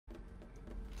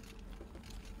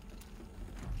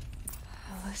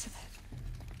Elizabeth.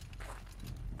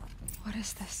 What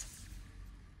is this?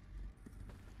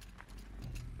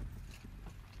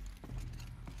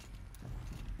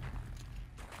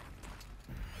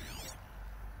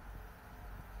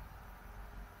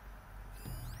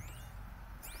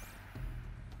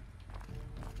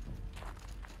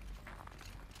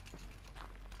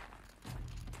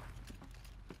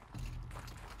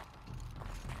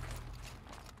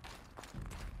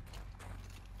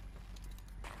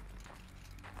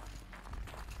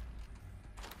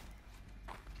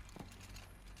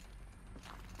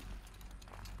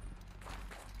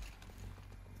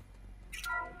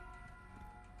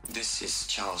 This is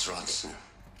Charles Ronson.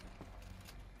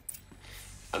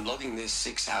 I'm logging this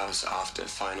 6 hours after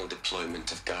final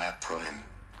deployment of GAIA Prime.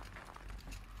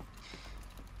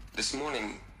 This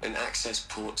morning, an access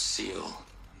port seal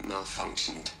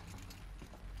malfunctioned.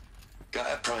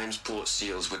 GAIA Prime's port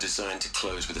seals were designed to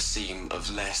close with a seam of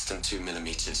less than 2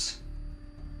 millimeters.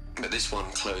 But this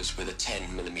one closed with a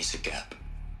 10 millimeter gap.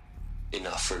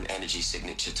 Enough for an energy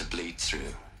signature to bleed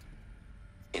through.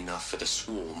 Enough for the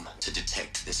swarm to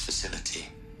detect this facility.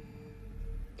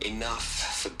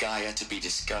 Enough for GAIA to be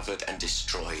discovered and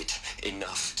destroyed.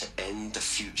 Enough to end the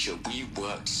future we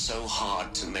worked so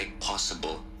hard to make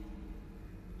possible.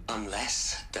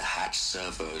 Unless the hatch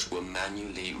servos were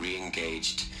manually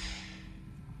re-engaged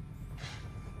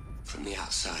from the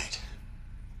outside.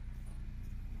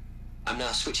 I'm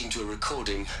now switching to a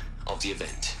recording of the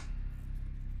event.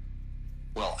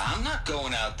 Well, I'm not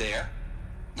going out there.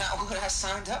 Not what I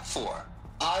signed up for.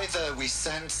 Either we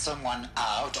send someone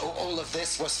out, or all of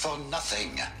this was for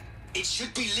nothing. It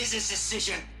should be Liz's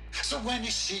decision. So when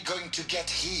is she going to get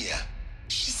here?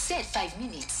 She said 5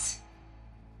 minutes.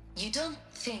 You don't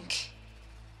think...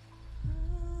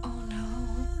 Oh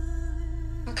no.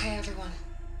 Okay, everyone.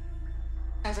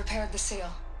 I've repaired the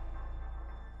seal.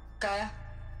 GAIA?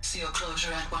 Seal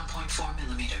closure at 1.4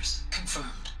 millimeters.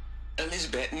 Confirmed.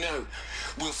 Elizabeth, no.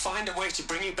 We'll find a way to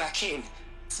bring you back in.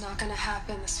 It's not gonna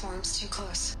happen. The swarm's too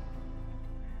close.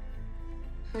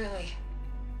 Really.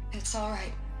 It's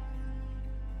alright.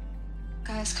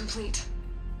 GAIA's complete.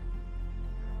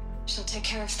 She'll take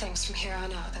care of things from here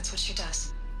on out. That's what she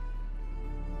does.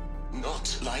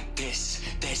 Not like this.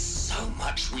 There's so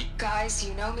much we... Guys,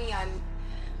 you know me. I'm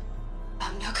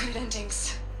no good at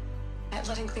endings. At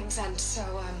letting things end, so,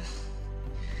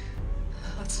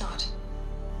 let's not.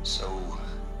 So...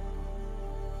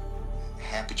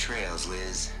 happy trails,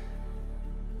 Liz.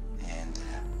 And,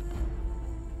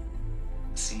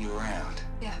 see you around.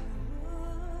 Yeah.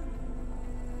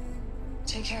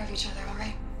 Take care of each other,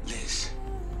 alright? Liz.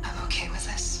 I'm okay with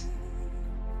this.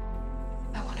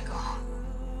 I want to go home.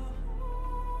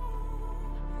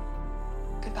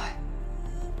 Goodbye.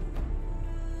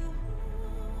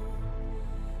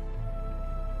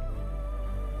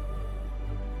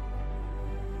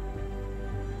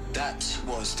 That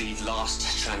was the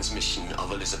last transmission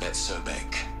of Elizabeth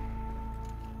Sobek.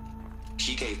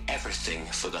 She gave everything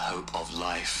for the hope of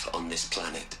life on this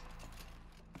planet.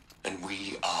 And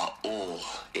we are all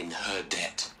in her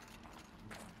debt.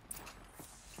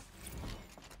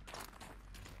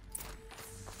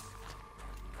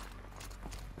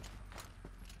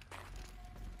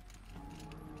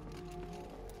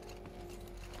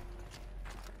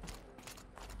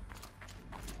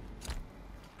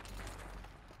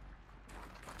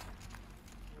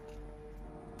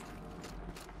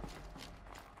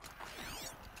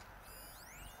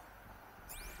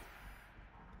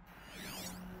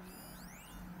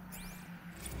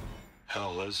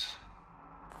 Hell, Liz.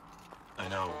 I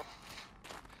know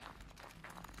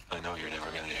you're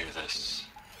never gonna hear this.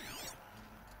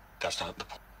 That's not the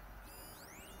point.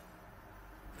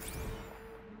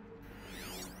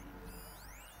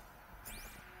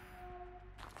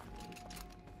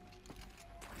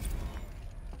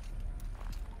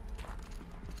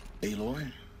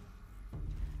 Aloy?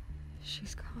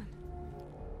 She's gone.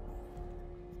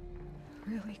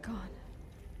 Really gone.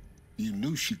 You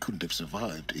knew she couldn't have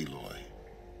survived, Aloy.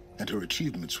 And her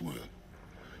achievements were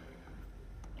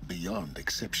beyond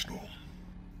exceptional.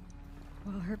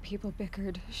 While her people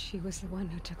bickered, she was the one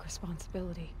who took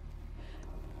responsibility.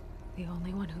 The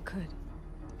only one who could.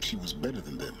 She was better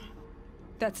than them.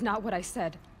 That's not what I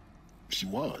said. She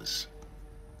was.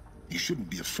 You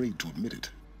shouldn't be afraid to admit it.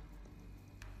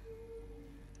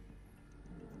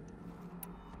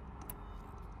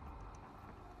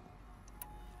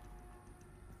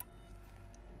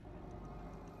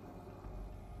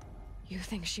 You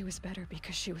think she was better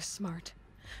because she was smart,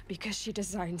 because she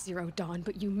designed Zero Dawn,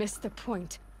 but you missed the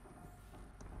point.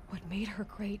 What made her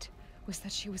great was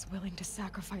that she was willing to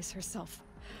sacrifice herself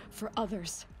for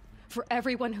others, for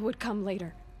everyone who would come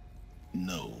later.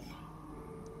 No.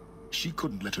 She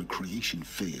couldn't let her creation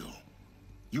fail.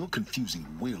 You're confusing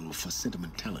will for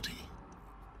sentimentality.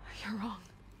 You're wrong.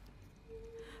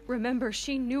 Remember,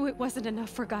 she knew it wasn't enough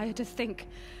for Gaia to think.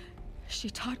 She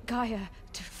taught Gaia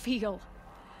to feel.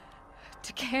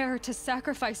 To care, to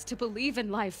sacrifice, to believe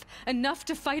in life. Enough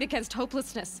to fight against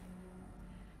hopelessness.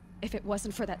 If it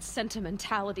wasn't for that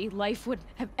sentimentality, life would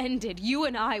have ended. You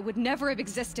and I would never have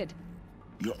existed.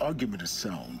 Your argument is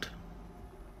sound.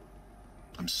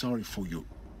 I'm sorry for your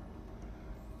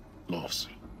loss.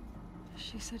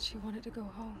 She said she wanted to go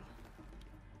home.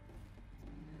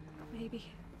 Maybe.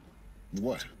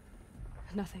 What?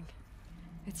 Nothing.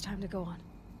 It's time to go on.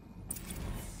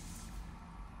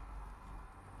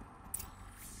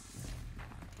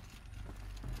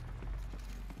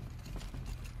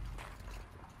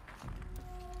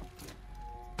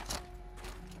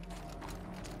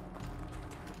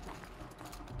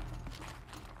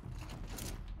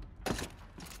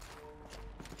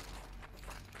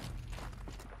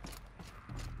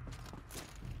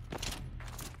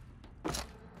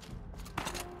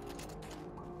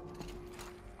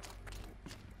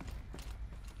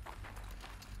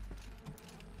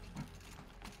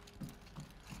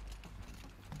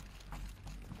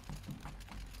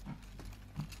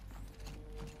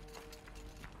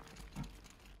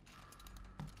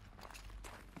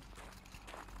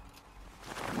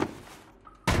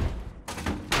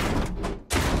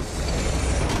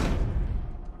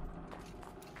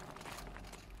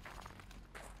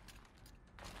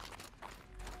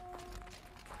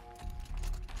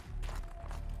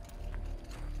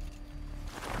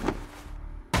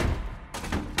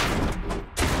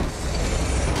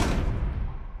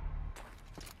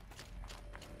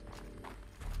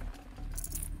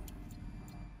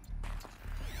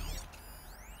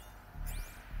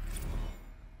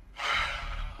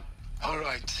 All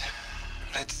right.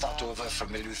 Let's start over from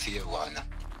Eleuthia 1.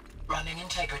 Running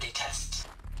integrity tests.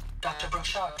 Dr.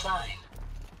 Brochard Klein,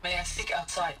 may I speak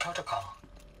outside protocol?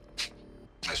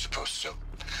 I suppose so.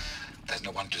 There's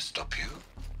no one to stop you.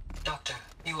 Doctor,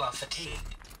 you are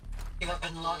fatigued. You have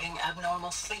been logging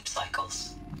abnormal sleep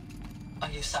cycles. Are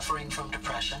you suffering from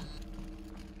depression?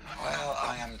 Well,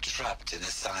 I am trapped in a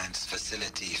science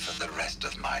facility for the rest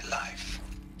of my life.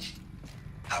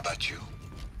 How about you?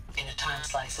 In a time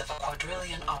slice of a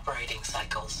quadrillion operating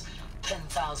cycles,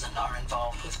 10,000 are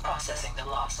involved with processing the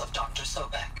loss of Dr.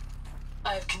 Sobek.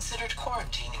 I have considered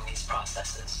quarantining these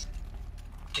processes.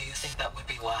 Do you think that would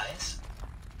be wise?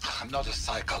 I'm not a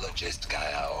psychologist,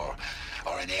 Gaia,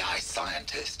 or an AI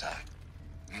scientist.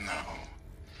 No.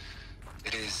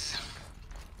 It is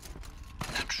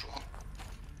natural.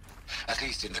 At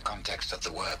least in the context of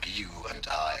the work you and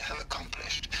I have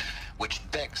accomplished, which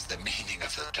begs the meaning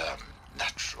of the term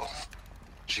natural.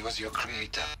 She was your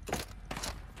creator,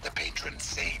 the patron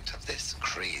saint of this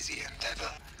crazy endeavor.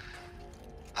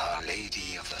 Our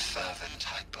Lady of the Fervent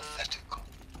Hypothetical.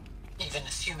 Even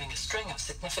assuming a string of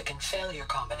significant failure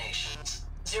combinations,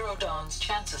 Zero Dawn's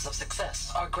chances of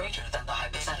success are greater than the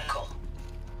hypothetical.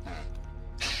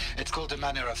 It's called a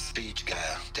manner of speech,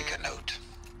 Gaia. Take a note.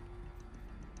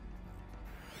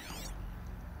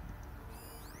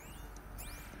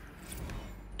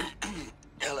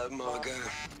 Hello, Margot.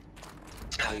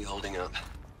 How are you holding up?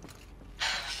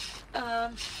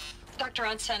 Dr.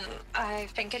 Unson,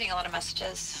 I've been getting a lot of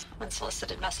messages,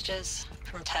 unsolicited messages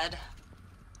from Ted.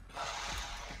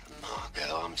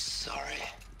 Margot, I'm sorry.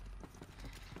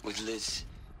 With Liz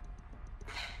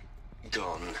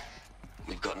gone,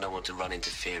 we've got no one to run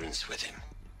interference with him.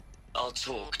 I'll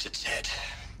talk to Ted.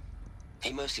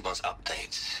 He mostly wants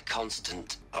updates,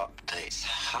 constant updates,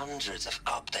 hundreds of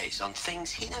updates on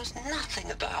things he knows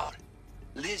nothing about.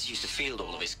 Liz used to field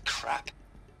all of his crap.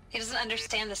 He doesn't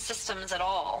understand the systems at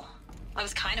all. That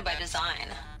was kind of by design.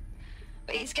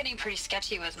 But he's getting pretty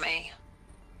sketchy with me.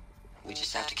 We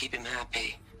just have to keep him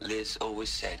happy. Liz always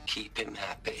said, keep him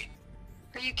happy.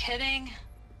 Are you kidding?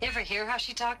 You ever hear how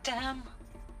she talked to him?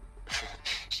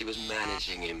 She was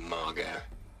managing him, Margot.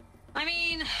 I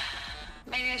mean,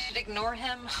 maybe I should ignore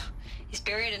him. He's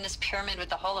buried in his pyramid with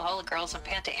the Holo-Logs girls and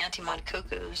Panta Antimon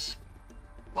cuckoos.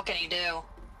 What can he do?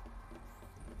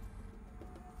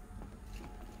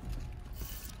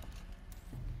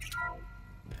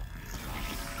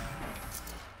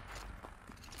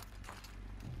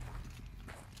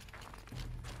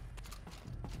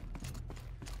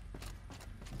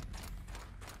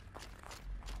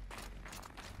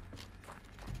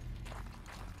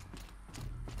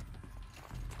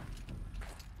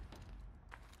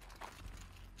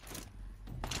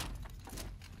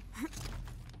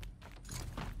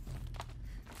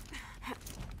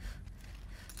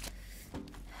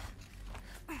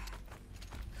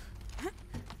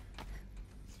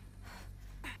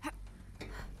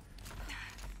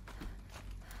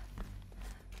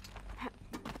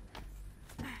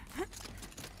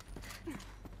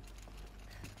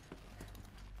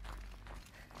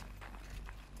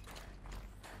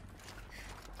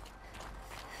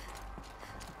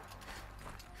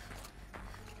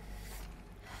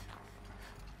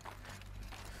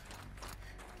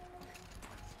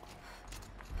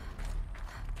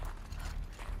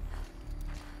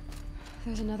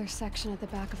 There's another section at the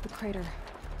back of the crater.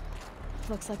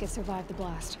 Looks like it survived the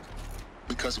blast.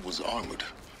 Because it was armored.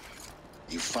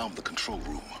 You found the control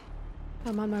room.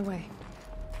 I'm on my way.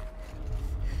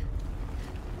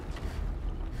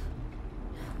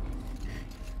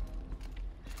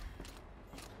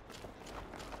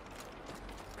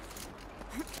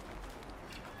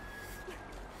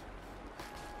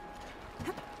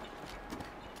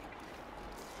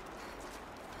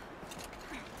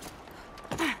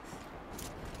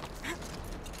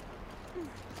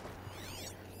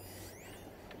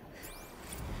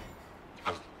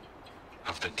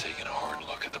 I've been taking a hard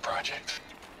look at the project.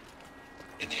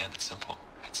 In the end, it's simple.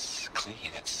 It's clean.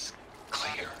 It's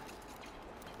clear.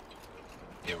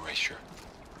 Erasure.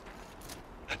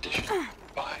 Addition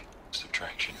by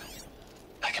subtraction.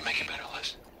 I can make a better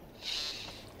list.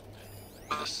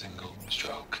 With a single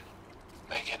stroke,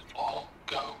 make it all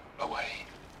go away.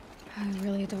 I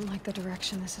really don't like the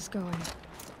direction this is going.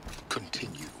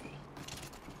 Continue.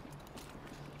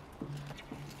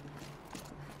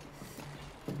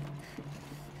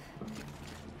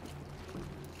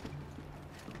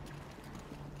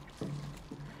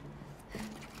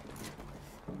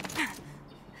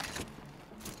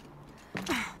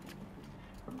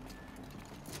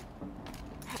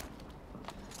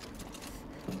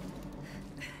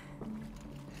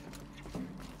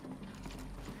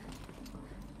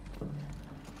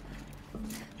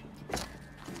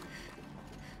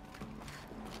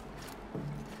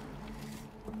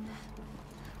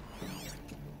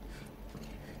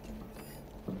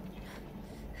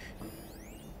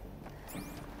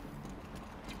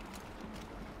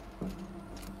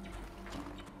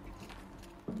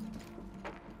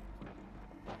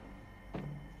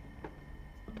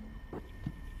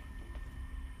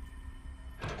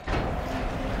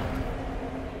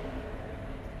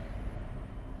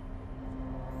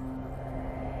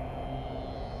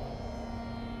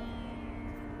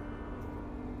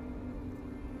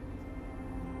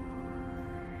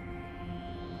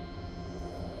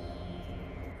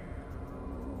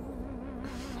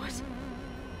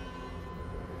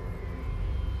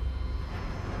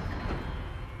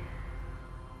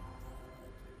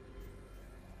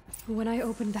 When I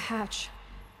opened the hatch,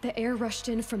 the air rushed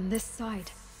in from this side.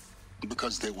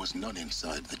 Because there was none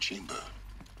inside the chamber.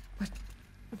 But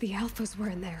the Alphas were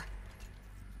in there.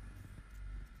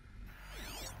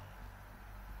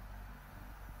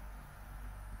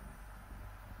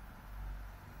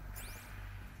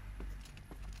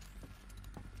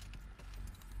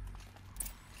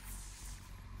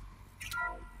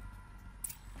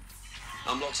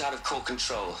 I'm locked out of core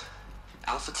control.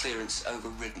 Alpha clearance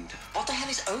overridden. What the hell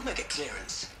is Omega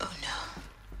clearance? Oh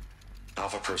no.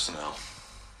 Alpha personnel.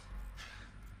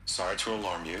 Sorry to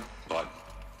alarm you, but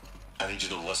I need you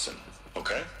to listen,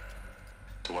 okay?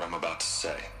 To what I'm about to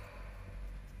say.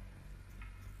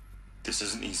 This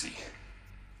isn't easy.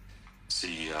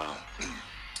 See,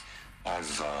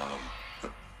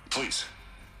 please,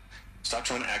 stop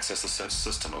trying to access the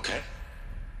system, okay?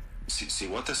 See,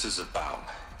 what this is about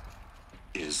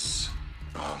is,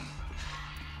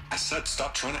 I said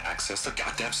stop trying to access the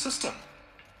goddamn system.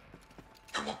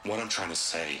 And what I'm trying to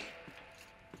say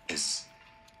is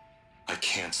I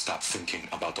can't stop thinking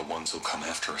about the ones who come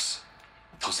after us.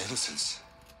 Those innocents.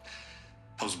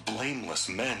 Those blameless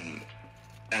men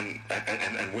and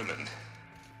women.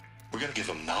 We're gonna give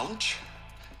them knowledge?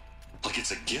 Like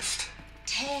it's a gift?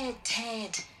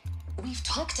 Ted. We've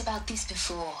talked about this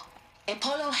before.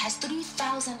 Apollo has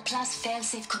 3,000 plus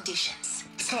fail-safe conditions.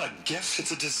 It's not a gift,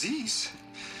 it's a disease.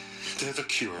 They're the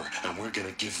cure, and we're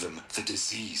gonna give them the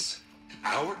disease.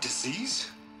 Our disease?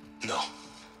 No,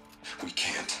 we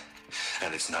can't.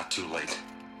 And it's not too late.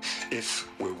 If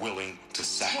we're willing to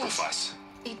sacrifice.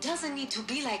 Ted, it doesn't need to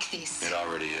be like this. It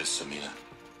already is, Samina.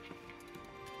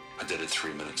 I did it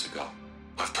 3 minutes ago.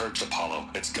 I've purged Apollo.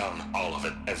 It's gone, all of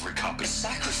it, every copy. A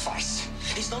sacrifice?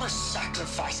 It's not a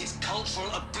sacrifice, it's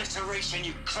cultural obliteration,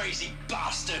 you crazy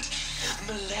bastard!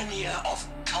 Millennia of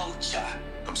culture!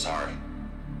 I'm sorry.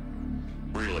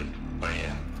 Really, I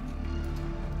am.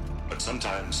 But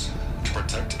sometimes, to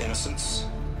protect innocence,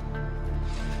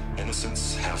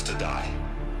 innocents have to die.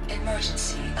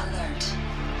 Emergency alert.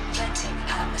 Venting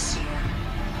atmosphere.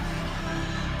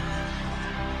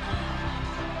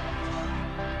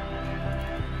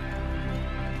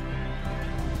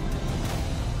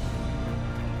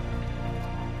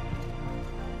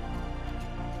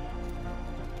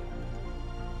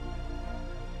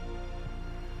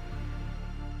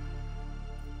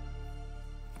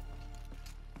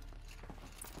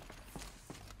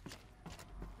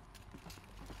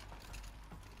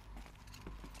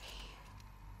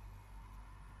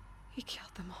 He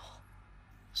killed them all.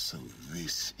 So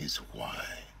this is why.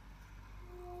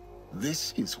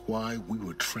 This is why we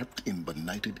were trapped in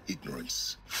benighted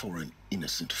ignorance for an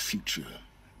innocent future.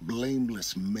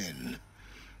 Blameless men.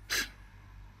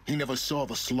 He never saw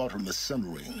the slaughter in the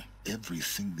Sun Ring.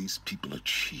 Everything these people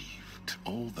achieved,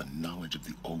 all the knowledge of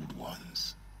the old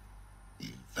ones,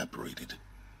 evaporated,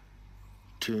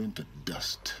 turned to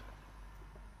dust,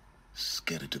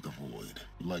 scattered to the void,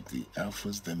 like the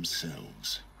Alphas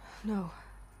themselves. No.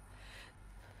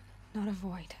 Not a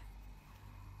void.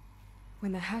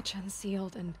 When the hatch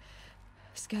unsealed and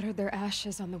scattered their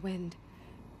ashes on the wind,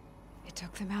 it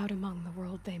took them out among the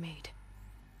world they made.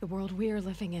 The world we're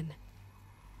living in.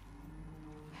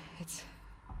 It's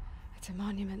a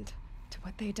monument to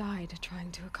what they died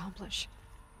trying to accomplish.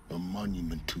 A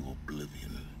monument to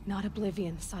oblivion. Not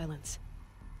oblivion, silence.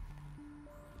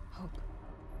 Hope.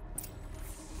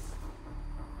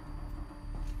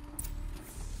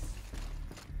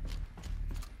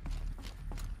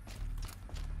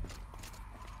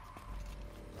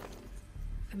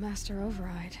 The Master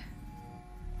Override.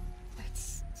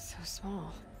 It's so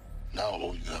small. Now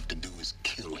all you have to do is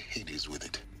kill Hades with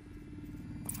it.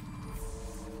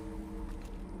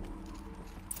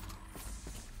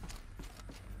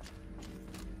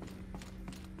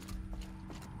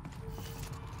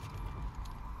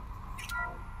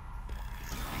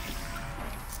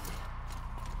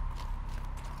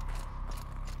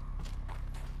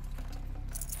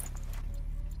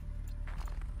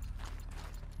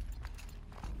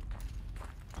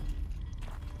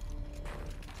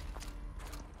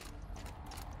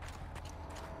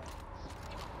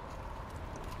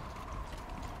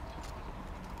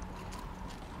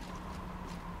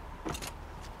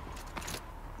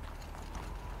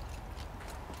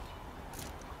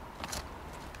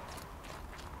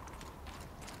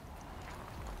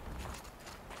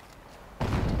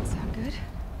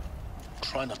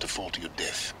 Try not to fall to your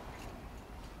death.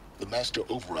 The Master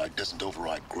Override doesn't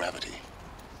override gravity.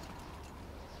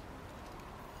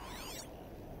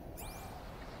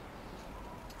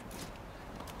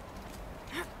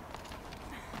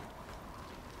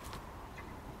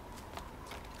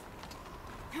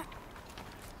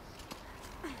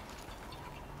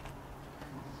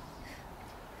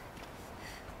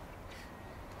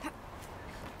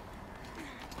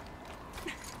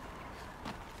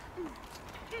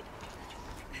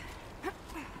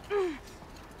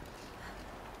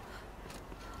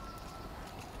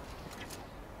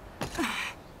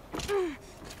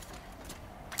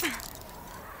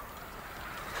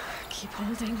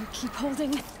 Keep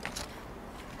holding.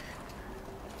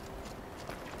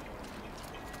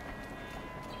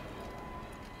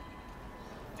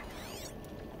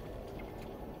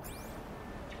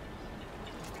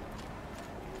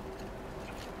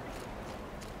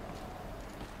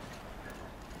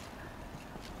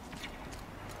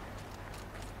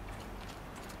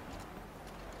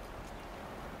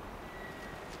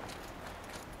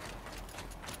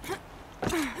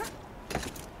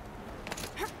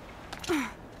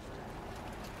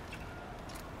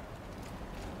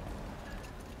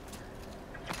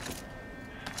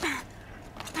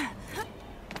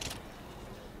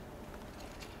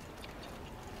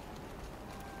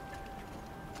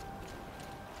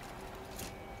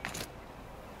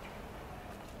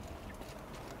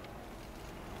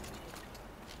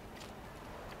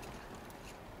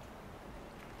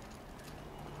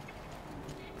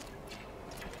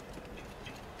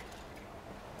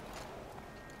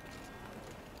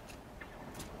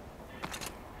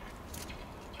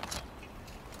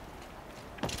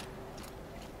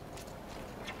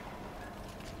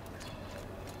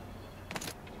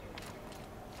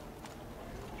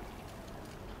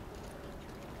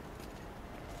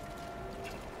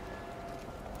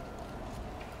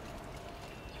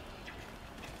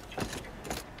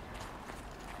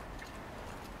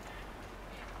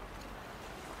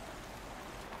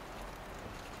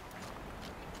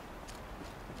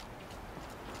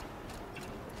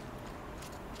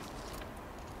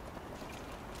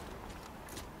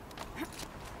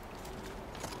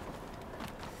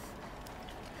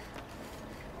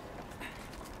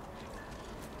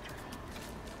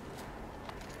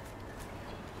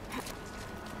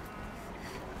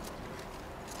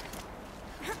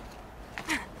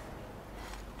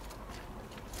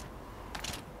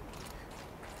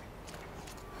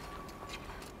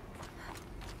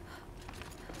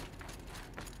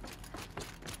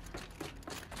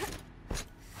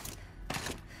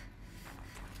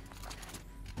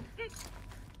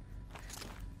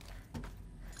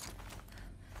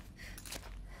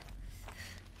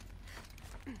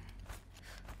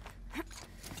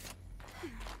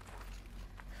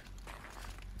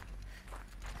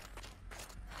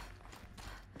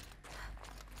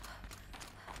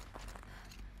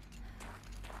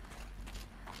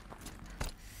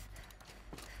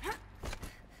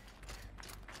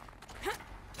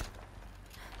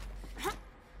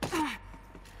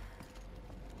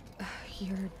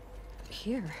 You're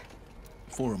here.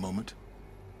 For a moment.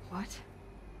 What?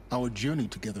 Our journey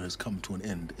together has come to an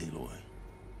end, Aloy.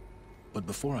 But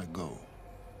before I go,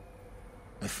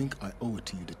 I think I owe it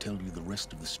to you to tell you the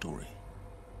rest of the story.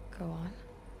 Go on.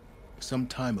 Some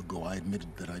time ago, I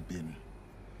admitted that I'd been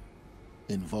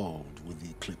involved with the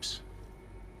Eclipse.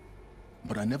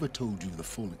 But I never told you the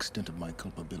full extent of my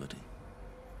culpability.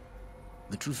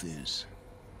 The truth is,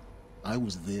 I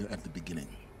was there at the beginning.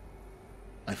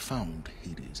 I found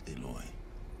Hades, Aloy,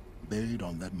 buried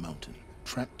on that mountain,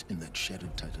 trapped in that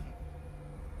shattered titan.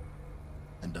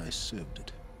 And I served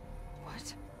it.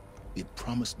 What? It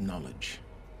promised knowledge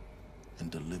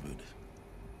and delivered.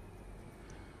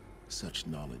 Such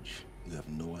knowledge, you have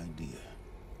no idea.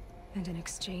 And in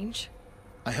exchange?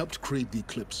 I helped create the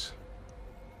Eclipse.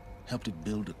 Helped it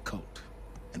build a cult,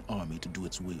 an army to do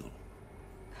its will.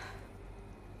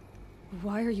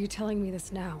 Why are you telling me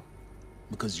this now?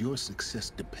 Because your success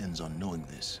depends on knowing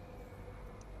this.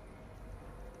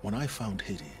 When I found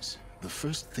Hades, the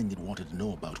first thing it wanted to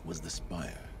know about was the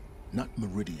Spire. Not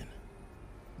Meridian.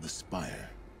 The Spire.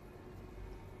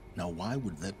 Now why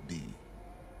would that be?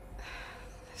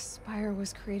 The Spire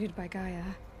was created by Gaia.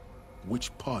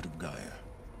 Which part of Gaia?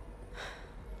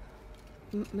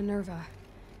 Minerva.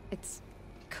 Its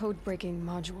code-breaking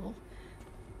module.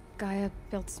 Gaia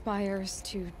built spires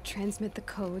to transmit the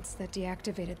codes that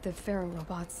deactivated the Pharaoh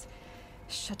robots,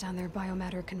 shut down their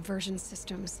biomatter conversion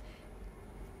systems.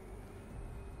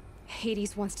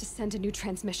 Hades wants to send a new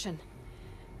transmission.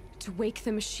 To wake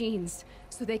the machines,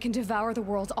 so they can devour the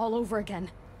world all over again.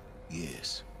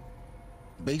 Yes.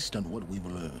 Based on what we've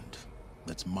learned,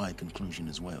 that's my conclusion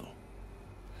as well.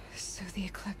 So the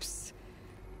Eclipse...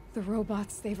 the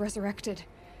robots they've resurrected...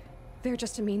 they're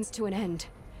just a means to an end.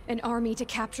 An army to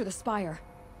capture the Spire.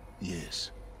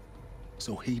 Yes.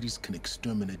 So Hades can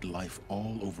exterminate life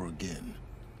all over again.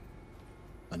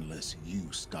 Unless you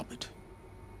stop it.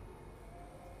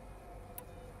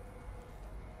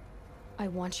 I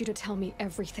want you to tell me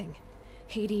everything.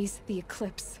 Hades, the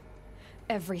Eclipse.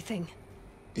 Everything.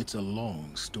 It's a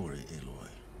long story, Aloy.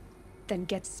 Then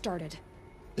get started.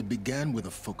 It began with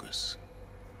a focus.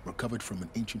 Recovered from an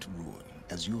ancient ruin,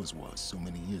 as yours was so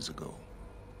many years ago.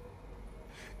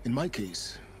 In my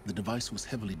case, the device was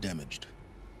heavily damaged.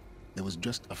 There was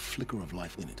just a flicker of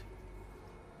life in it.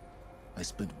 I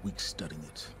spent weeks studying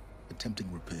it,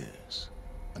 attempting repairs,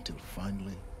 until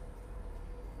finally,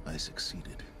 I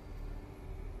succeeded.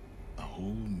 A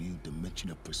whole new dimension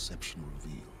of perception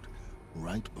revealed,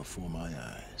 right before my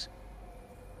eyes.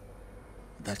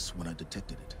 That's when I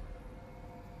detected it.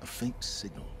 A faint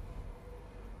signal.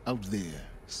 Out there,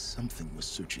 something was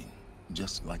searching,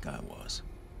 just like I was.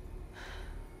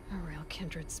 A real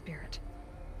kindred spirit.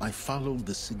 I followed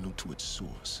the signal to its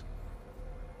source.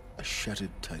 A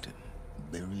shattered titan,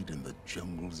 buried in the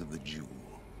jungles of the Jewel.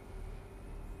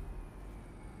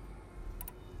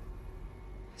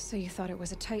 So you thought it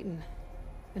was a titan?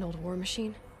 An old war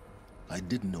machine? I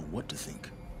didn't know what to think.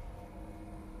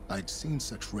 I'd seen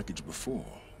such wreckage before.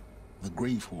 The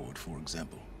Grave Horde, for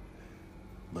example.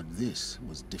 But this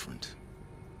was different.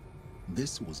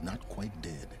 This was not quite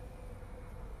dead.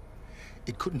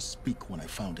 It couldn't speak when I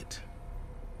found it,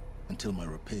 until my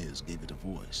repairs gave it a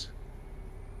voice.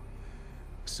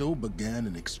 So began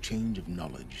an exchange of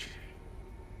knowledge.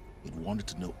 It wanted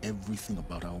to know everything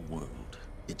about our world,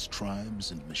 its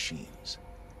tribes and machines.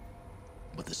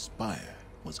 But the Spire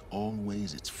was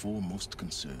always its foremost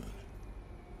concern.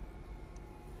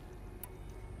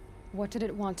 What did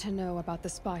it want to know about the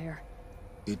Spire?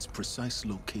 Its precise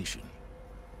location,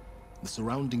 the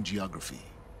surrounding geography,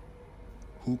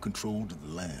 who controlled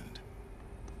the land.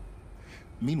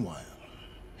 Meanwhile,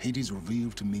 Hades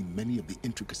revealed to me many of the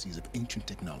intricacies of ancient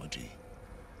technology.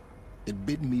 It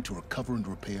bid me to recover and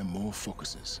repair more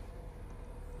focuses.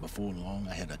 Before long,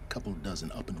 I had a couple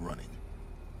dozen up and running.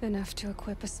 Enough to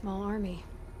equip a small army.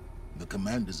 The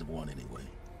commanders of one, anyway.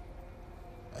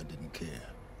 I didn't care.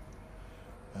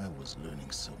 I was learning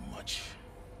so much.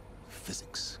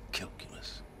 Physics,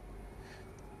 calculus.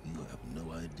 You have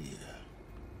no idea.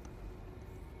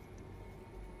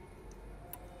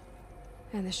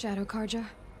 And the Shadow Karja?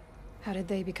 How did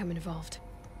they become involved?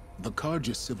 The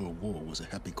Karja Civil War was a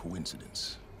happy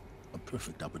coincidence. A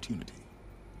perfect opportunity.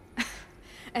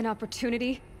 An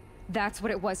opportunity? That's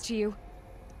what it was to you?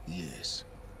 Yes.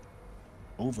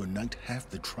 Overnight, half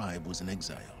the tribe was in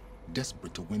exile,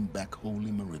 desperate to win back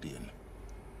Holy Meridian.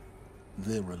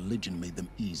 Their religion made them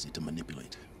easy to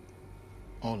manipulate.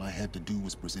 All I had to do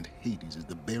was present Hades as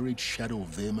the buried shadow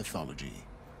of their mythology.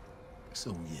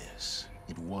 So yes,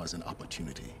 it was an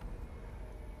opportunity.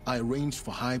 I arranged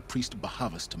for High Priest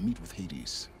Bahavas to meet with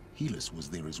Hades. Helis was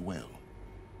there as well.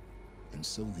 And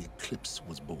so the Eclipse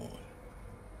was born.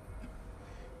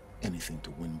 Anything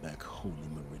to win back Holy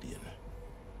Meridian.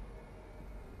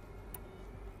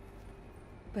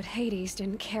 But Hades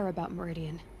didn't care about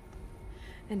Meridian.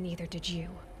 And neither did you.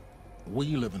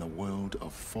 We live in a world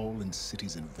of fallen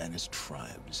cities and vanished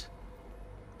tribes.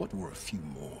 What were a few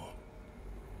more?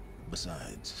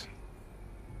 Besides,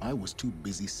 I was too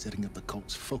busy setting up the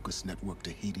cult's focus network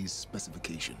to Hades'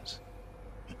 specifications.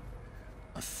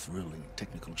 A thrilling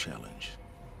technical challenge,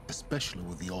 especially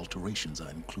with the alterations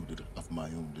I included of my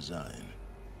own design.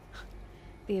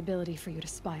 The ability for you to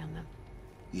spy on them.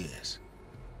 Yes.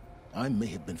 I may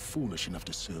have been foolish enough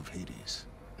to serve Hades,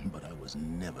 but I was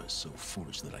never so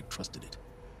foolish that I trusted it.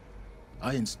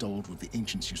 I installed what the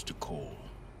ancients used to call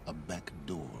a back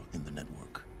door in the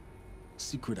network.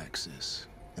 Secret access,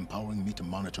 empowering me to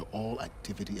monitor all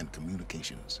activity and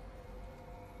communications.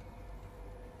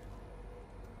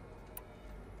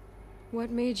 What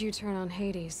made you turn on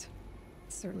Hades?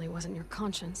 It certainly wasn't your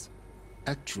conscience.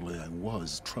 Actually, I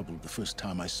was troubled the first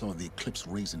time I saw the Eclipse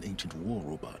raise an ancient war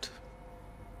robot.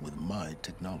 With my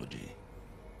technology.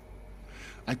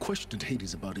 I questioned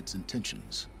Hades about its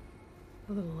intentions.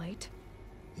 A little late.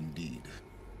 Indeed.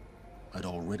 I'd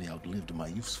already outlived my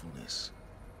usefulness.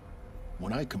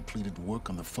 When I completed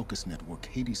work on the Focus Network,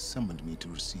 Hades summoned me to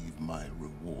receive my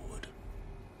reward.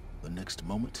 The next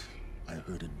moment, I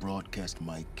heard it broadcast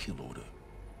my kill order.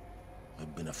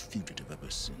 I've been a fugitive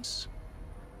ever since.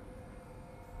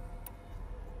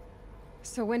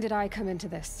 So when did I come into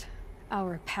this?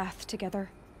 Our path together?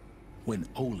 When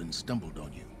Olin stumbled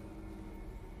on you.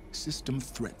 System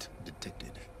threat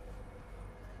detected.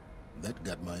 That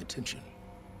got my attention.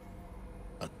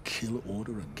 A kill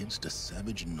order against a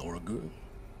savage Nora girl?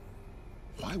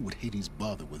 Why would Hades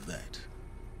bother with that?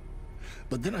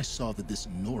 But then I saw that this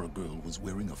Nora girl was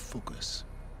wearing a focus,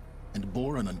 and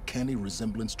bore an uncanny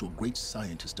resemblance to a great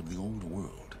scientist of the old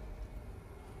world.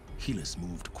 Helis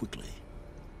moved quickly.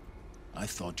 I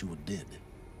thought you were dead.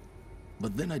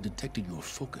 But then I detected your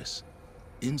focus,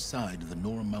 inside the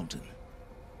Nora mountain.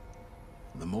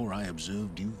 The more I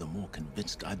observed you, the more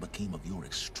convinced I became of your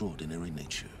extraordinary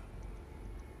nature.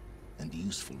 And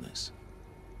usefulness.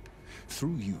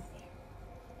 Through you,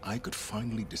 I could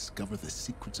finally discover the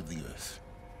secrets of the Earth.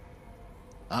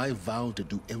 I vowed to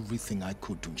do everything I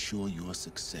could to ensure your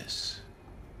success.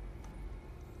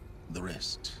 The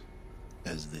rest,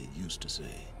 as they used to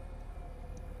say,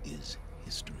 is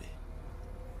history.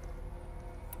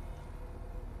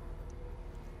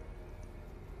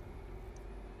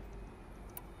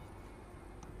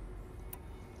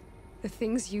 The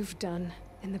things you've done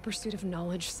in the pursuit of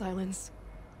knowledge, Silence.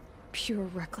 Pure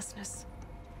recklessness.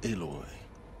 Aloy,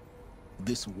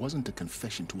 this wasn't a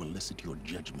confession to elicit your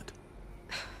judgment.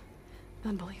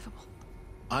 Unbelievable.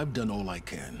 I've done all I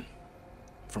can.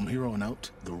 From here on out,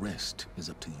 the rest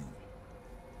is up to you.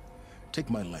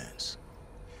 Take my lance.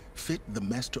 Fit the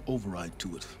master override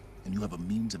to it, and you have a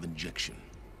means of injection.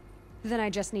 Then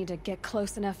I just need to get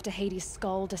close enough to Hades'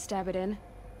 skull to stab it in?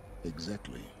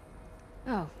 Exactly.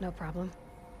 Oh, no problem.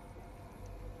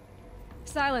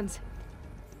 Silence!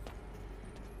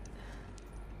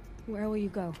 Where will you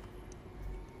go?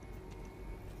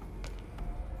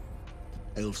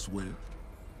 Elsewhere.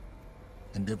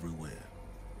 And everywhere.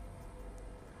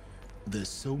 There's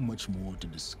so much more to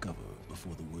discover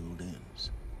before the world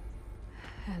ends.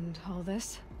 And all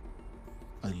this?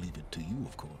 I leave it to you,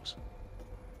 of course.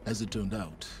 As it turned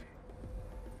out,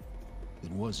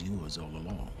 it was yours all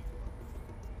along.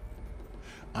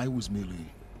 I was merely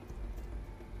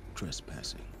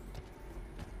trespassing.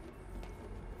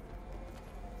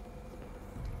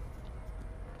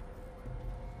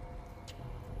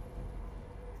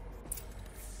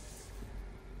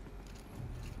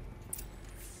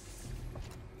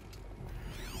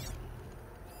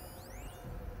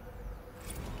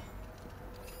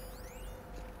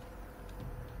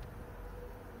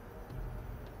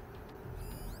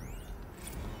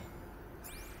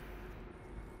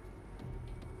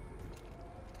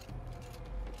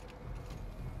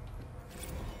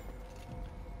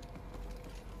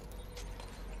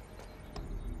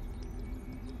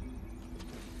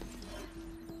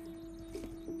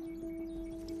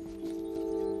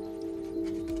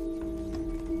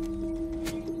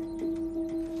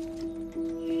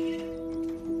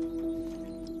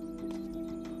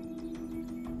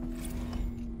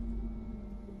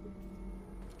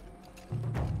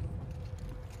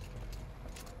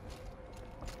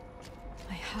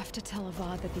 I have to tell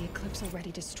Avad that the Eclipse are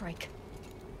ready to strike.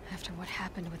 After what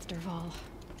happened with Dervahl,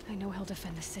 I know he'll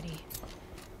defend the city.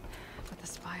 But the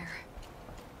Spire...